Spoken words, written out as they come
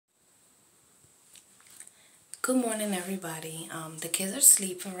Good morning, everybody. The kids are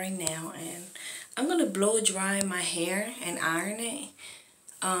sleeping right now, and I'm gonna blow dry my hair and iron it.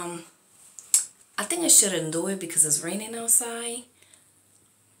 Um, I think I shouldn't do it because it's raining outside,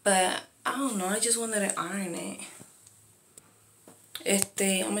 but I don't know. I just wanted to iron it.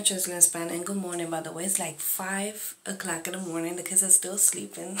 I'm gonna translate in Spanish. Good morning, by the way. It's like 5 o'clock in the morning. The kids are still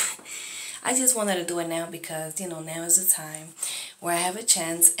sleeping. I just wanted to do it now because, now is the time where I have a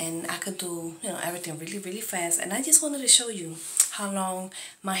chance and I could do, everything really, really fast. And I just wanted to show you how long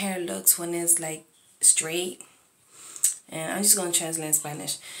my hair looks when it's like straight. And I'm just going to translate in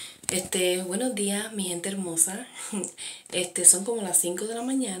Spanish. Buenos días, mi gente hermosa. Son como las 5 de la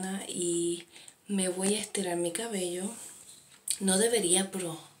mañana y me voy a estirar mi cabello. No debería,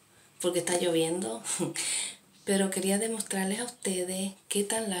 pero porque está lloviendo. Pero quería demostrarles a ustedes qué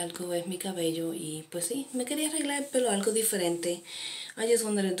tan largo es mi cabello. Y pues sí, me quería arreglar el pelo algo diferente. I just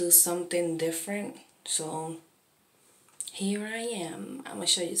wanted to do something different. So, here I am. I'm going to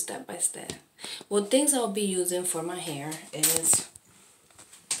show you step by step. Well, things I'll be using for my hair is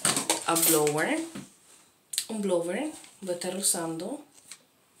a blower. Un blower. Voy a estar usando.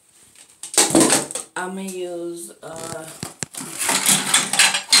 I'm going to use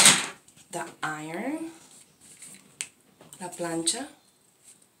the iron. La plancha.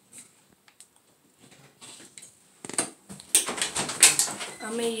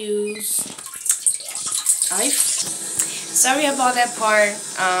 I'm gonna use knife. Sorry about that part.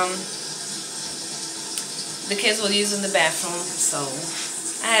 The kids were using the bathroom, so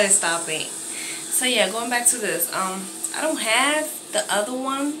I had to stop it. So yeah, going back to this. I don't have the other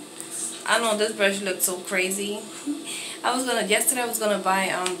one. I know this brush looks so crazy. Yesterday I was gonna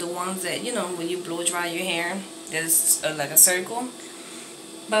buy the ones that, when you blow dry your hair, there's like a circle,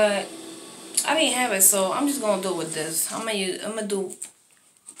 but I didn't have it, so I'm just gonna do it with this. I'm gonna do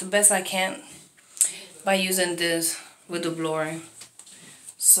the best I can by using this with the blower.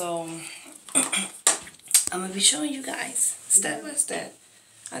 So I'm gonna be showing you guys step by step.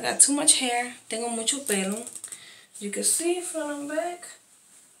 I got too much hair. Tengo mucho pelo. You can see front and back.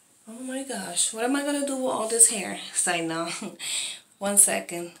 Oh my gosh, what am I gonna do with all this hair? Say no. 1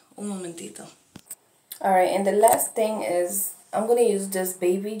 second. Un momentito. Alright, and the last thing is I'm gonna use this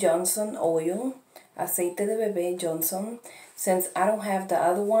Baby Johnson oil. Aceite de Bebé Johnson. Since I don't have the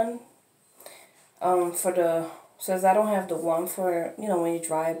other one. Since I don't have the one for, when you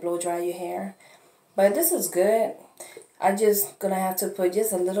blow dry your hair. But this is good. I just gonna have to put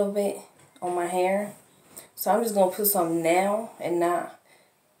just a little bit on my hair. So I'm just gonna put some now and not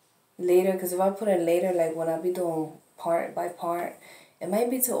later, because if I put it later, like when I be doing part by part, it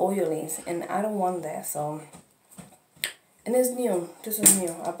might be too oily, and I don't want that. So, and it's new. This is new.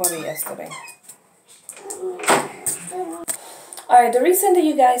 I bought it yesterday. Alright, the reason that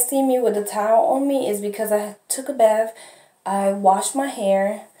you guys see me with the towel on me is because I took a bath, I washed my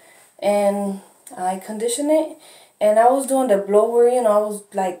hair, and I conditioned it, and I was doing the blower, I was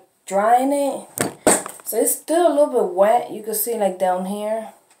like drying it. So it's still a little bit wet. You can see like down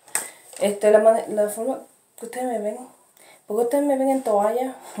here. La forma que ustedes me ven, porque ustedes me ven en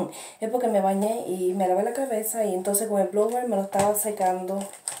toalla, es porque me bañé y me lavé la cabeza y entonces con el blower me lo estaba secando.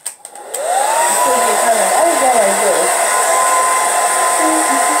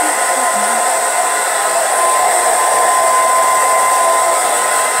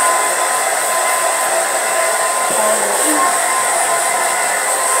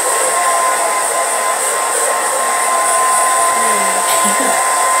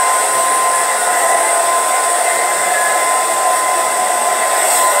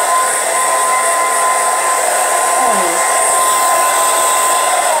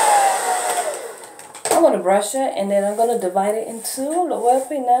 I'm going to brush it and then I'm going to divide it in two. Lo voy a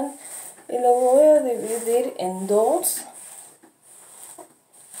peinar y lo voy a dividir en dos.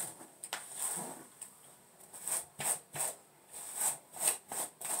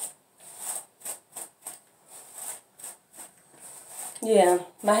 Yeah,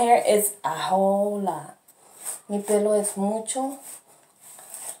 my hair is a whole lot. Mi pelo es mucho.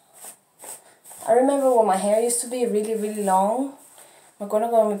 I remember when my hair used to be really, really long. Me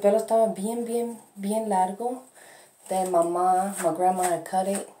acuerdo cuando mi pelo estaba bien largo. Then my grandma had cut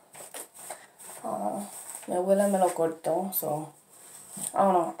it. Mi abuela me lo cortó, so I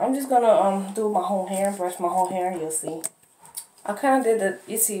don't know. I'm just gonna do my whole hair, brush my whole hair, you'll see. I kind of did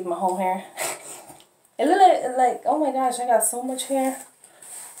you see my whole hair. It looked like, oh my gosh, I got so much hair.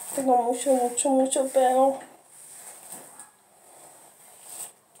 Tengo mucho pelo.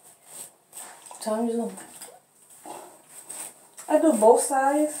 So I'm just gonna, I do both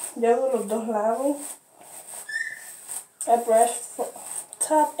sides. Yo hago los dos lados. I brush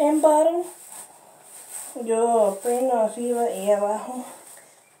top and bottom. Yo peino arriba y abajo.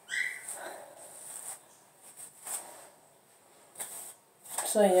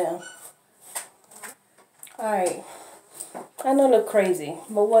 So yeah. Alright. I know I look crazy,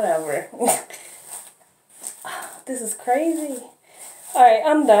 but whatever. This is crazy. Alright,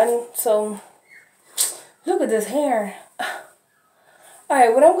 I'm done. So look at this hair.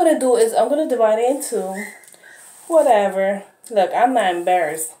 Alright, what I'm gonna do is I'm gonna divide it into whatever. Look, I'm not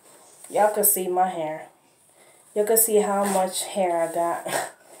embarrassed. Y'all can see my hair. You can see how much hair I got.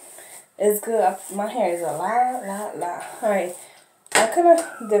 It's good. My hair is a lot. Alright. I'm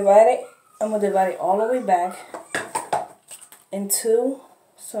gonna divide it. I'm gonna divide it all the way back in two.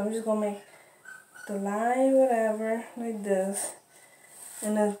 So I'm just gonna make the line, whatever, like this.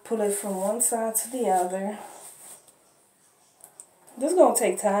 And then pull it from one side to the other. This is gonna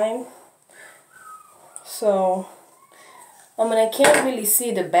take time. So, I can't really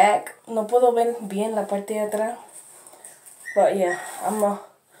see the back. No puedo ver bien la parte de atrás. But yeah, I'm gonna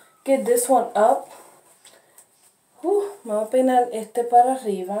get this one up. Me voy a peinar este para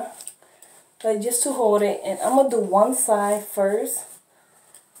arriba. Like just to hold it. And I'm gonna do one side first.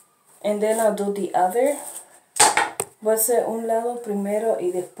 And then I'll do the other. Voy a hacer un lado primero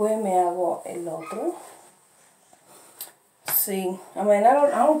y después me hago el otro. See, I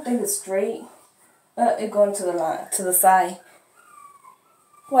don't think it's straight. It going to the line, to the side.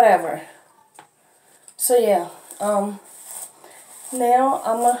 Whatever. So yeah, now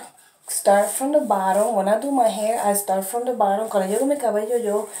I'm gonna start from the bottom. When I do my hair, I start from the bottom. Cuando yo hago mi cabello,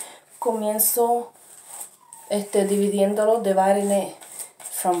 yo comienzo dividiéndolo, dividing it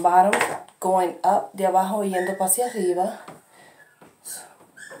from bottom, going up, de abajo yendo hacia arriba.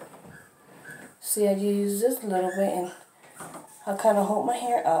 See, I use this a little bit and I kind of hold my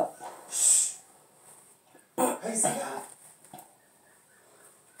hair up.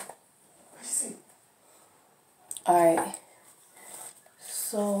 Alright,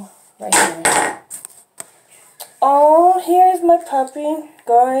 so right here. Oh, here's my puppy,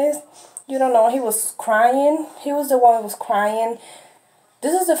 guys. You don't know, he was crying. He was the one who was crying.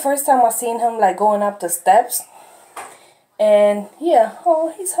 This is the first time I seen him like going up the steps. And yeah,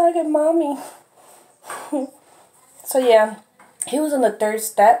 oh, he's hugging mommy. So yeah, he was on the third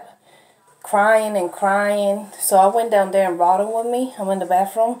step, crying and crying. So I went down there and brought him with me. I'm in the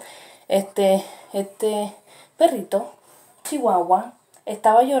bathroom. Perrito, Chihuahua,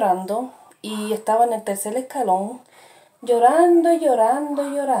 estaba llorando y estaba en el tercer escalón, llorando.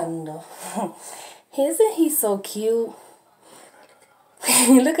 Isn't he so cute?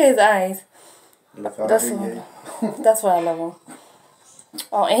 Look at his eyes. That's why I love him.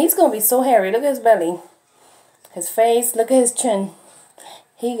 Oh, and he's gonna be so hairy. Look at his belly, his face. Look at his chin.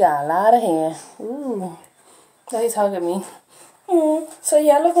 He got a lot of hair. Ooh, so he's hugging me. So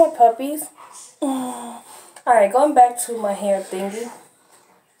yeah, look at my puppies. Alright, going back to my hair thingy.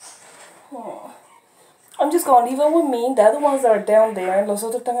 I'm just going to leave it with me. The other ones are down there. Los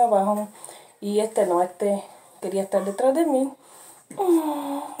otros están abajo. Y no, quería estar detrás de mí.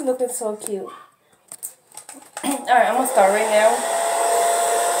 Looking so cute. Alright, I'm going to start right now.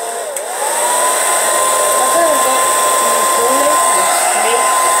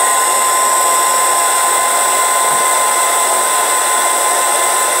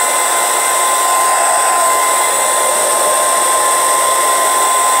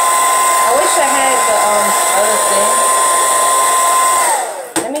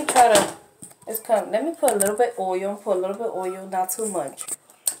 Let me put a little bit oil, not too much.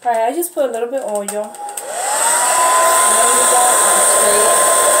 Alright, I just put a little bit oil.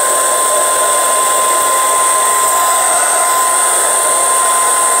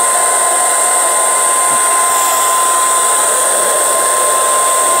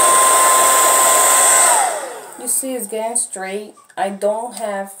 You see it's getting straight. I don't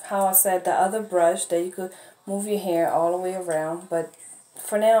have, how I said, the other brush that you could move your hair all the way around, but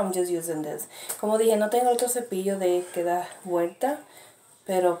for now I'm just using this. Como dije, no tengo otro cepillo de que da vuelta,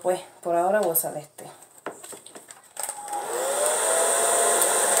 pero pues por ahora voy a usar este.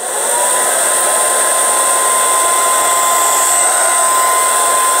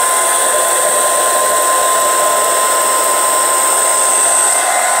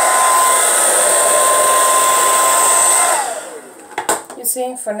 You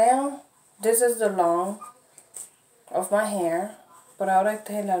see, for now, this is the long of my hair. Por ahora este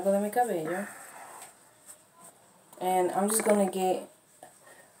es el largo de mi cabello. And I'm just going to get,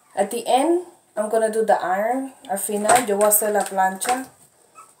 at the end, I'm going to do the iron. Al final, yo voy a hacer la plancha.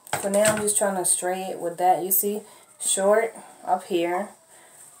 For now, I'm just trying to straighten it with that. You see, short up here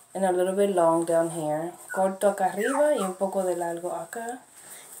and a little bit long down here. Corto acá arriba y un poco de largo acá.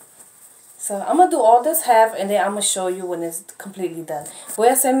 So, I'm going to do all this half and then I'm going to show you when it's completely done. Voy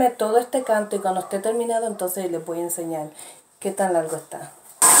a hacerme todo este canto y cuando esté terminado entonces les voy a enseñar qué tan largo está.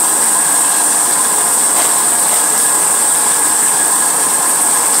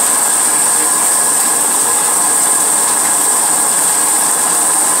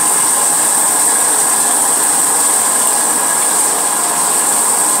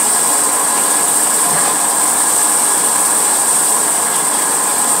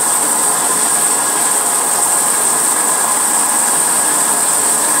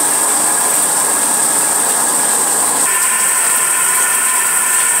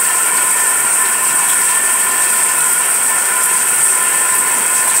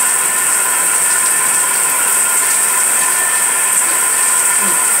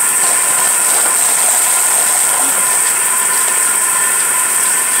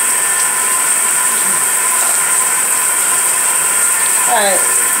 Alright,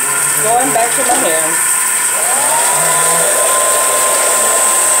 going back to my hair.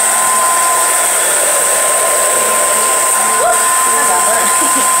 I got burnt.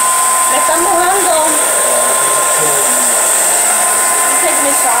 Me están mojando. I'm taking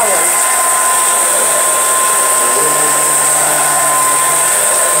a shower.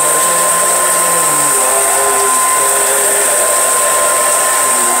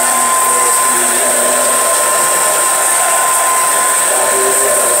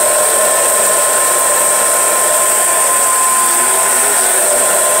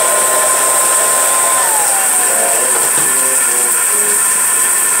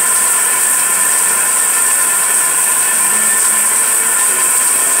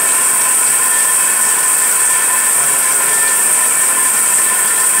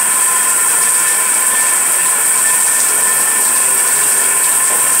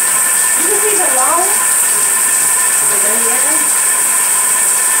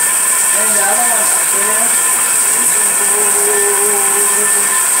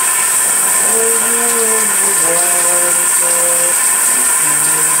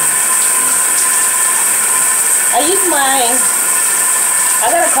 I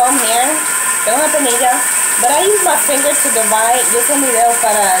got a comb here, tengo una penilla, but I use my finger to divide. Yo uso mi dedo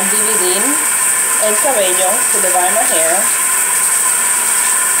para dividir el cabello, to divide my hair.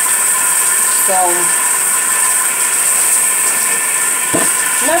 So,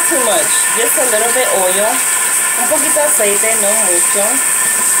 not too much, just a little bit oil, un poquito de aceite, no mucho.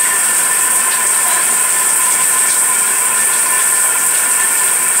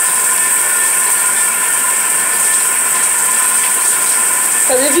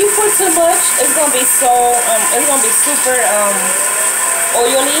 Because if you put too much, it's gonna be super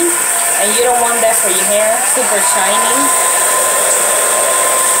oily, and you don't want that for your hair. Super shiny.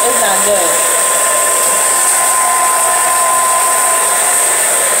 It's not good.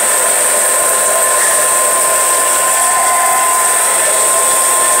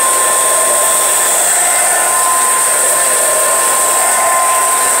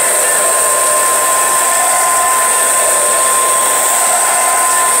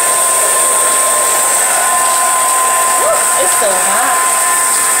 So hot.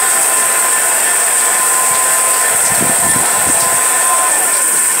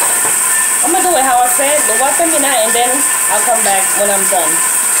 I'm gonna do it how I said. Lo voy a terminar and then I'll come back when I'm done.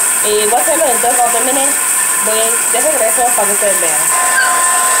 Y voy a hacerlo entonces cuando termine. Voy de regreso para que ustedes vean.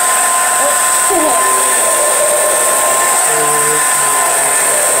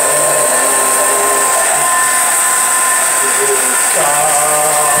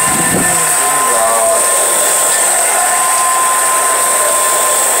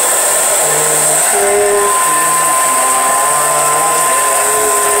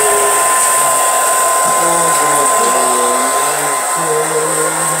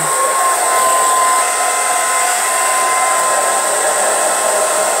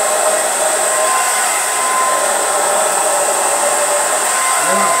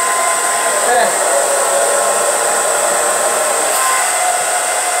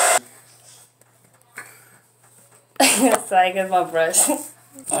 Sorry, I got my brush.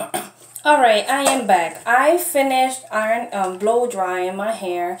 Alright, I am back. I finished blow drying my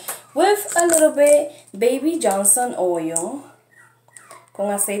hair with a little bit Baby Johnson oil. Con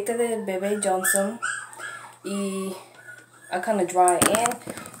aceite de Baby Johnson. Y I kind of dry it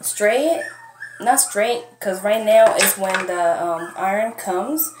in. Straight. Not straight, because right now is when the iron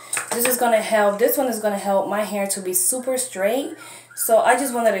comes. This is going to help. This one is going to help my hair to be super straight. So I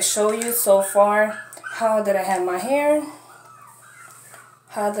just wanted to show you so far how did I have my hair.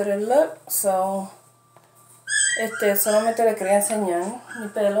 How did it look? So, solamente le quería enseñar mi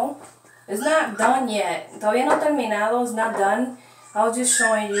pelo. It's not done yet. Todavía no terminado. It's not done. I was just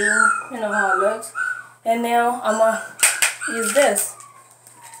showing you, you know, how it looks. And now I'm going to use this.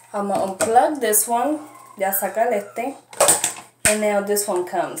 I'm going to unplug this one. Ya saca el este. And now this one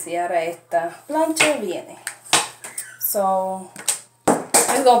comes. Y ahora esta plancha viene. So,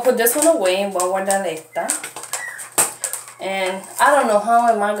 I'm going to put this one away. Voy a guardar esta. And I don't know how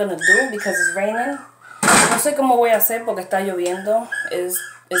am I going to do because it's raining. No sé cómo voy a hacer porque está lloviendo. It's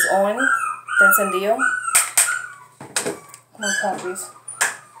on. Está encendido. My puppies.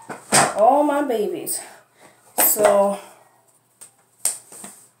 All my babies. So,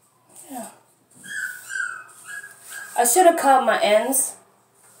 yeah. I should have cut my ends.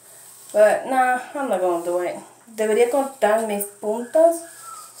 But nah, I'm not going to do it. Debería cortar mis puntas.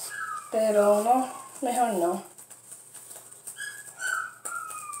 Pero no, mejor no.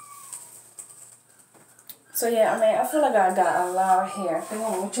 So yeah, I mean, I feel like I got a lot of hair. Tengo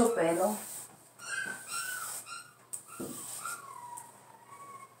mucho pelo.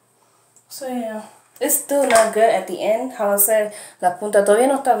 So yeah, it's still not good at the end. How I said, la punta todavía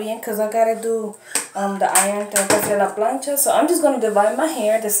no está bien because I gotta do the iron. Tengo que hacer la plancha. So I'm just gonna divide my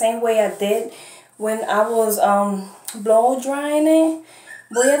hair the same way I did when I was blow drying it.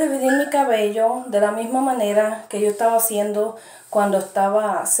 Voy a dividir mi cabello de la misma manera que yo estaba haciendo cuando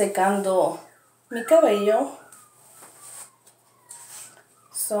estaba secando mi cabello.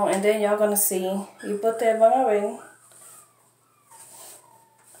 So, and then y'all gonna see. Y ustedes van a ver.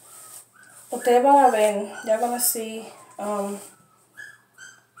 Ustedes van a ver. Y'all gonna see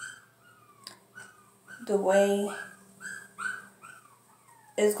the way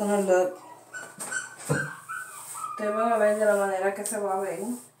it's gonna look. Ustedes van a ver de la manera que se va a ver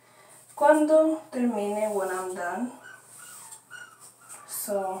cuando termine when I'm done.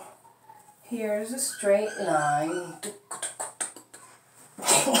 So, here's a straight line.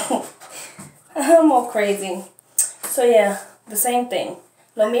 I'm all crazy. So yeah, the same thing.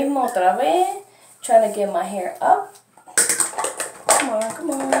 Lo mismo otra vez. Trying to get my hair up. Come on,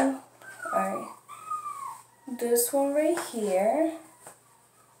 come on. Alright. This one right here.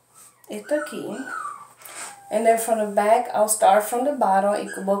 Esto aquí. And then from the back, I'll start from the bottom. Y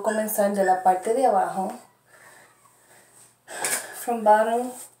voy a comenzar de la parte de abajo. From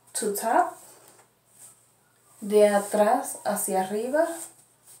bottom to top. De atrás hacia arriba.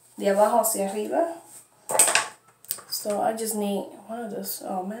 De abajo hacia arriba. So I just need one of those.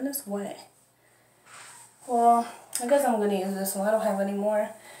 Oh man, it's wet. Well, I guess I'm gonna use this one. I don't have any more.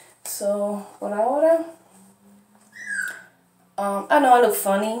 So por ahora, I know I look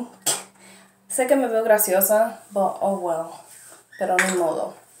funny. Sé que me veo graciosa, but oh well. Pero ni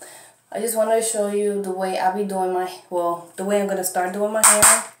modo. I just wanted to show you the way I be doing my, well, the way I'm gonna start doing my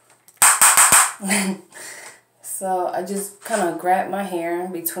hair. So I just kind of grab my hair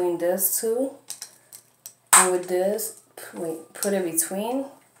between this two. And with this, put it between.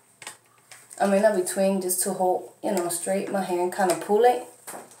 I mean, not between, just to hold, you know, straight my hair and kind of pull it.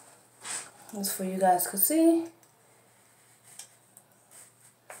 Just for you guys to see.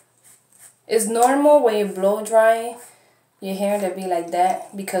 It's normal when you blow dry your hair to be like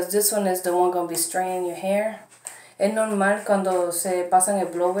that. Because this one is the one going to be straightening your hair. Es normal cuando se pasan el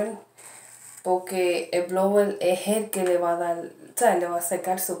blower. Porque el blower es el que le va a dar, o sea, le va a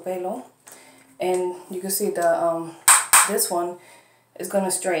secar su pelo. And you can see the this one is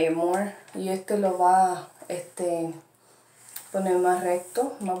gonna straighten more. Y este lo va poner más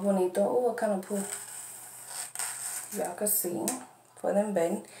recto, más bonito. Oh, I kind of put. Y'all can see. Pueden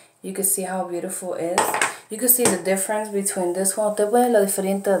ver. You can see how beautiful it is. You can see the difference between this one. Te ven la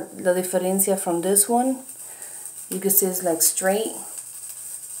diferencia from this one. You can see it's like straight.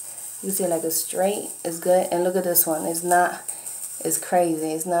 You can see like a straight. It's good. And look at this one. It's not. It's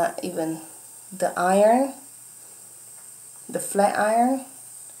crazy. It's not even. The iron, the flat iron,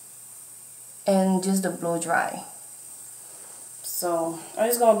 and just the blow dry. So I'm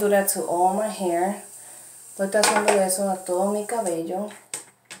just gonna do that to all my hair. Voy a estar haciendo eso a todo mi cabello.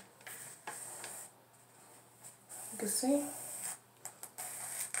 You can see.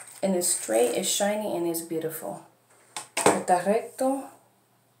 And it's straight, it's shiny, and it's beautiful. Está recto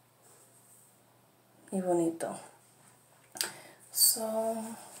y bonito. So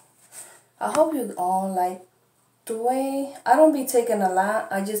I hope you all like the way. I don't be taking a lot.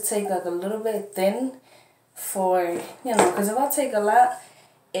 I just take like a little bit thin for, you know, because if I take a lot,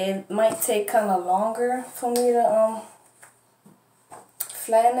 it might take kind of longer for me to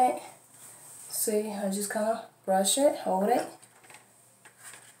flatten it. See, I just kind of brush it, hold it,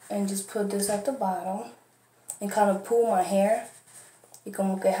 and just put this at the bottom and kind of pull my hair. Y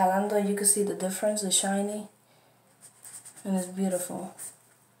como que jalando, you can see the difference, the shiny, and it's beautiful.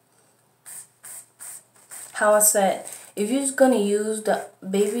 How I said, if you're gonna use the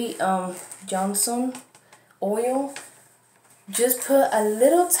Baby Johnson oil, just put a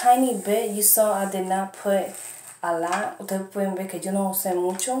little tiny bit. You saw I did not put a lot. Ustedes pueden ver que yo no usé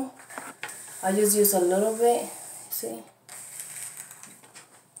mucho. I just use a little bit. See?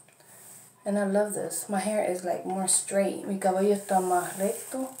 And I love this. My hair is like more straight. Mi cabello está más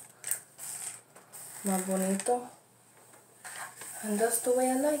recto. Más bonito. And that's the way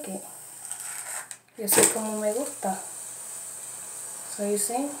I like it. Y así es como me gusta. So you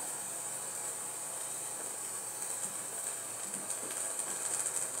see?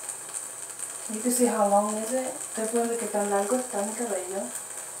 You can see how long is it. Ustedes pueden ver que tan largo está mi cabello.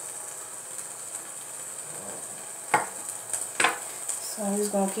 So I'm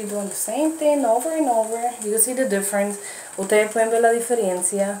just going to keep doing the same thing over and over. You can see the difference. Ustedes pueden ver la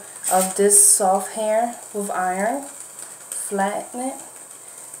diferencia of this soft hair with iron. Flatten it.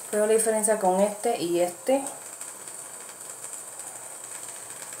 Veo la diferencia con este y este.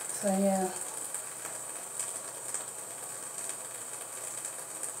 So yeah.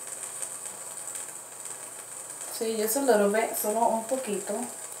 See, just a little bit, solo un poquito.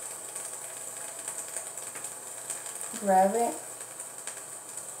 Grab it.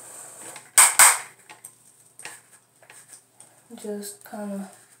 Just kind of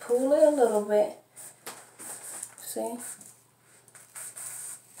pull it a little bit. See?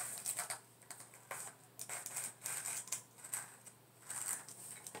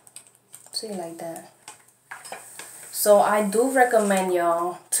 See, like that. So I do recommend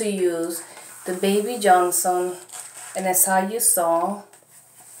y'all to use the Baby Johnson, and as how you saw,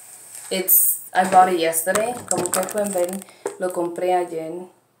 I bought it yesterday. Como que pueden ver, lo compré ayer.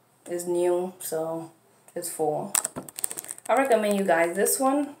 It's new, so it's full. I recommend you guys this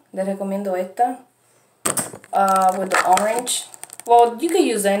one. Les recomiendo esta. With the orange. Well, you can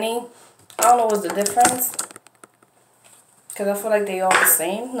use any. I don't know what's the difference. Because I feel like they all the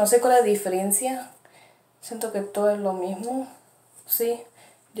same. No sé cuál es la diferencia. Siento que todo es lo mismo. See?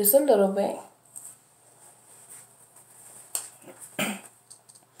 Just a little bit.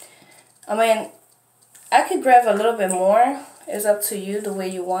 I mean, I could grab a little bit more. It's up to you the way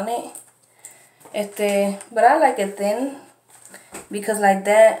you want it. But I like it thin. Because like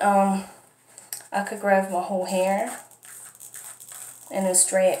that, I could grab my whole hair. And then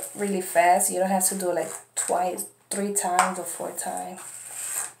straight really fast. You don't have to do it like twice, 3 times or 4 times.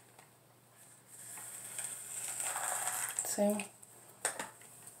 See?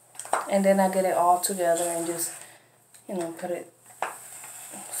 And then I get it all together and just, you know, put it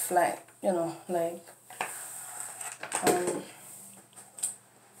flat, you know, like,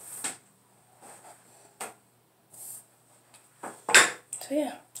 so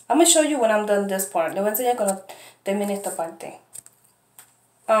yeah. I'm going to show you when I'm done this part. Le voy a enseñar cuando termine esta parte.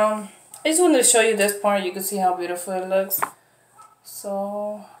 I just wanted to show you this part. You can see how beautiful it looks.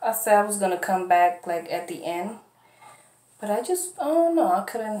 So I said I was going to come back like at the end. But I just, oh no, I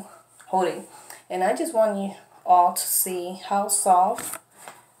couldn't hold it. And I just want you all to see how soft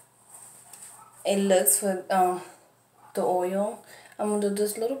it looks with the oil. I'm going to do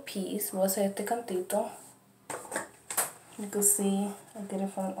this little piece. Voy a hacer este cantito. You can see I get it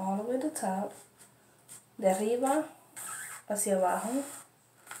from all the way to the top. De arriba hacia abajo.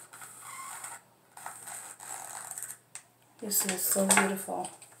 You see, it's so beautiful.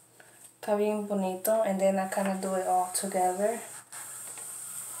 Está bien bonito. And then I kind of do it all together.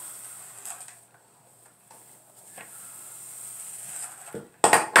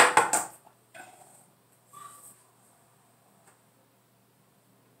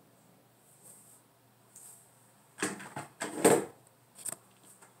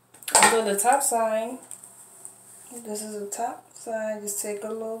 I'm doing the top side. This is the top side. Just take a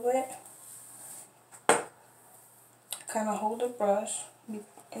little bit. Kind of hold the brush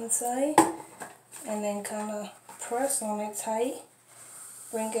inside. And then kind of press on it tight.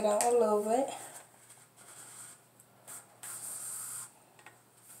 Bring it out a little bit.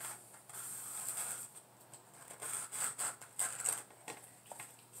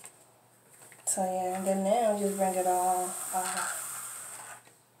 So yeah, and then now just bring it all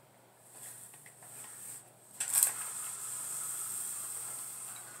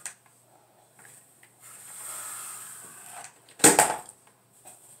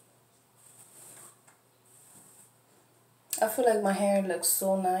I feel like my hair looks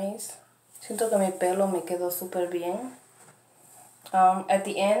so nice. Siento que mi pelo me quedó super bien. At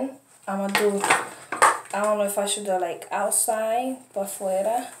the end, I'm gonna do, I don't know if I should do like outside, por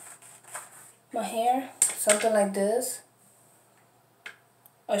fuera, my hair, something like this.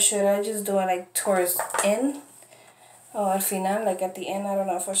 Or should I just do it like towards in? Or al final, like at the end, I don't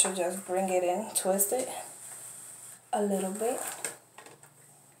know if I should just bring it in, twist it. a little bit.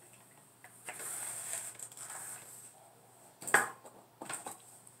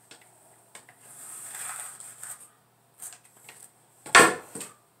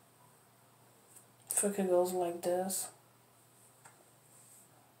 If it goes like this.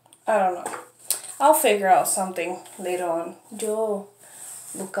 I don't know. I'll figure out something later on. Yo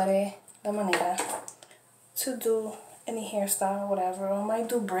buscaré la manera to do any hairstyle or whatever. I might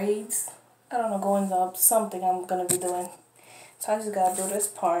do braids. I don't know, going up. Something I'm gonna be doing. So I just gotta do this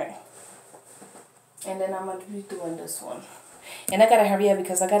part. And then I'm gonna be doing this one. And I gotta hurry up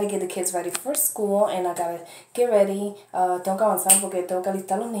because I gotta get the kids ready for school. And I gotta get ready. Tengo que avanzar porque tengo que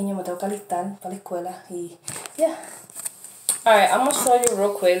alistar a los niños. Me tengo que alistar para la escuela. Y yeah. Alright, I'm gonna show you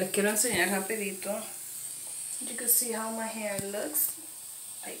real quick. Les quiero enseñar rapidito. You can see how my hair looks.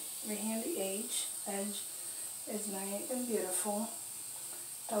 Like right here in the edge is nice and beautiful.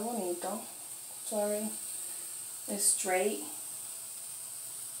 Está bonito. Sorry. It's straight.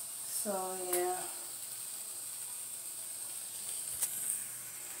 So yeah.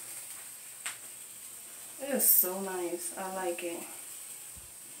 It's so nice. I like it.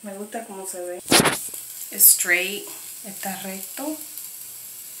 Me gusta cómo se ve. It's straight. Está recto.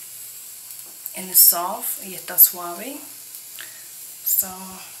 And it's soft. Y está suave. So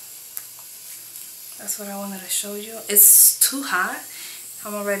that's what I wanted to show you. It's too hot.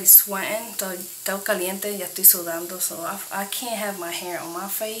 I'm already sweating. Estoy caliente. Ya estoy sudando. So I can't have my hair on my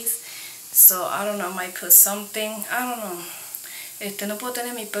face. So I don't know. I might put something. I don't know. No puedo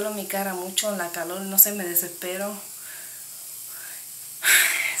tener mi pelo en mi cara mucho en la calor. No sé, me desespero.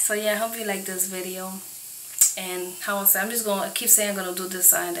 So yeah, I hope you like this video. And how I say, I'm just gonna keep saying I'm gonna do this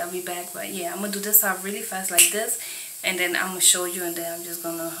side and I'll be back. But yeah, I'm gonna do this side really fast like this. And then I'm gonna show you, and then I'm just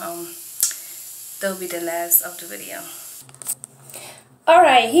gonna that'll be the last of the video.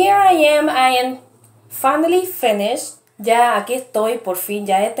 Alright, here I am finally finished. Ya aquí estoy, por fin,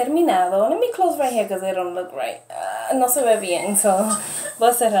 ya he terminado. Let me close right here because they don't look right. No se ve bien, so voy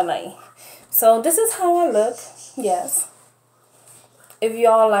a cerrarla ahí. So this is how I look. Yes. If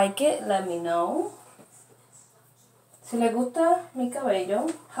y'all like it, let me know. Si les gusta mi cabello,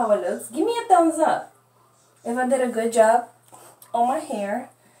 how it looks, give me a thumbs up. If I did a good job on my hair,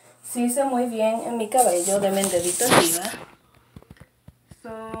 si hice muy bien en mi cabello, denme el dedito arriba.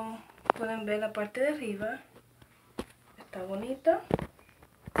 So, pueden ver la parte de arriba. Está bonita.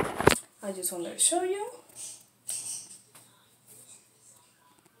 I just wanted to show you.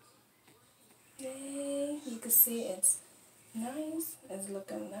 Yay. You can see it's nice. It's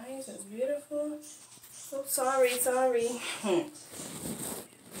looking nice. It's beautiful. Oh, sorry. So,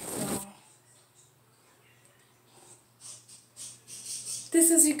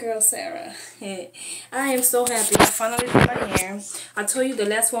 this is your girl, Sarah. I am so happy. I finally did my hair. I told you the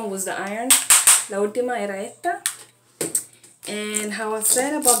last one was the iron. La última era esta. And how I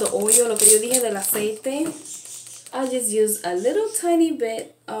said about the oil, lo que yo dije del aceite, I just used a little tiny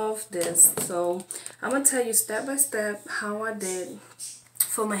bit of this. So I'm going to tell you step by step how I did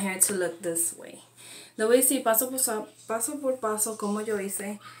for my hair to look this way. Le voy a decir paso por paso como yo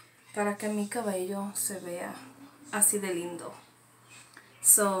hice para que mi cabello se vea así de lindo.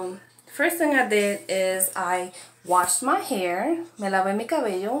 So first thing I did is I washed my hair. Me lavé mi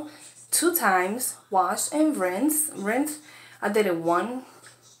cabello 2 times. Wash and rinse. I did it one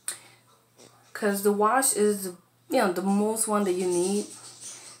because the wash is, the most one that you need.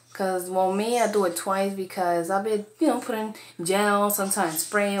 Because, well, me, I do it twice because I've been, putting gel, sometimes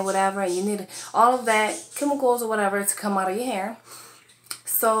spray or whatever. And you need all of that, chemicals or whatever, to come out of your hair.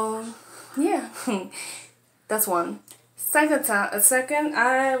 So, yeah, that's one.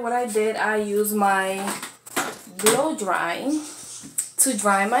 What I did, I used my blow dry to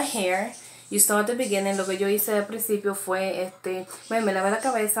dry my hair. You saw at the beginning, lo que yo hice al principio fue, me lavé la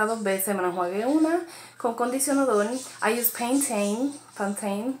cabeza 2 veces, me la enjuagué una con condicionador. I use Pantene,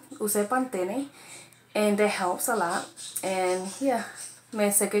 usé Pantene, and that helps a lot. And yeah, me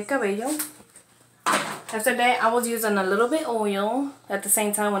sequé el cabello. After that, I was using a little bit oil at the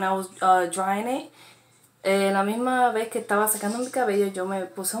same time when I was drying it. La misma vez que estaba secando mi cabello, yo me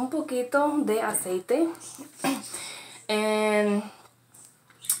puse un poquito de aceite. And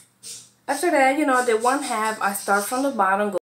after that, I did 1/2. I start from the bottom,